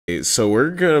So we're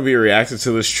gonna be reacting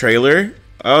to this trailer.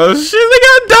 Oh shit, they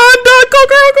got Don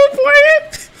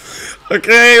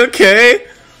playing. Okay.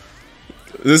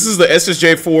 This is the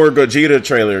SSJ4 Gogeta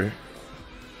trailer.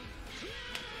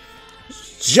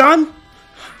 John,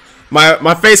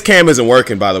 my face cam isn't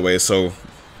working, by the way, so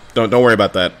don't worry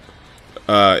about that.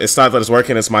 It's not that it's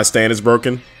working; it's my stand is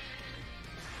broken.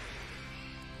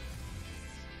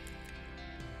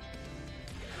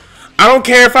 I don't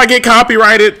care if I get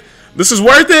copyrighted. This is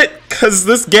worth it, cause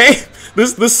this game,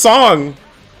 this song.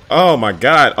 Oh my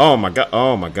god! Oh my god!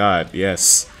 Oh my god!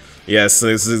 Yes, yes.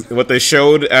 This is what they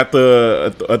showed at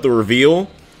the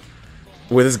reveal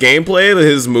with his gameplay,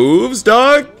 his moves,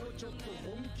 dog.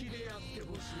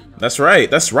 That's right.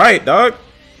 That's right, dog.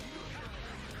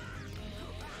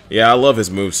 Yeah, I love his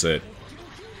moveset.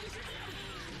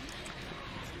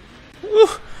 Whew.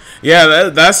 Yeah,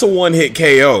 that's a one-hit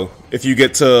KO if you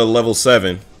get to level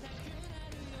 7.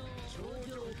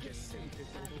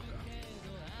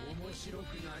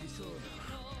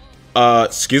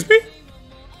 Excuse me?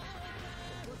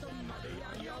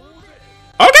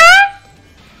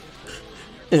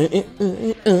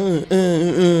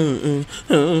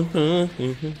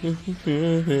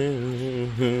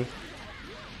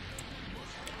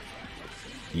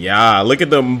 Yeah, look at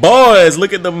them boys.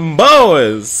 Look at them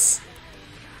boys.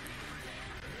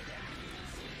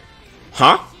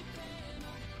 Huh?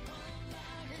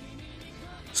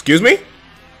 Excuse me?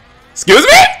 Excuse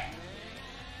me?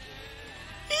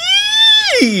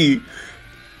 Eee!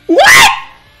 What?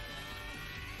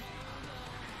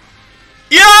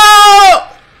 Yo!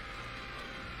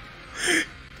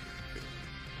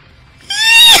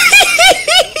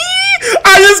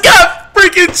 I just got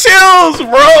freaking chills,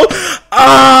 bro.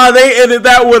 Ah, they ended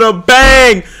that with a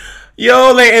bang.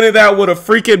 Yo, they ended that with a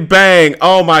freaking bang.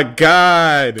 Oh my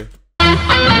god.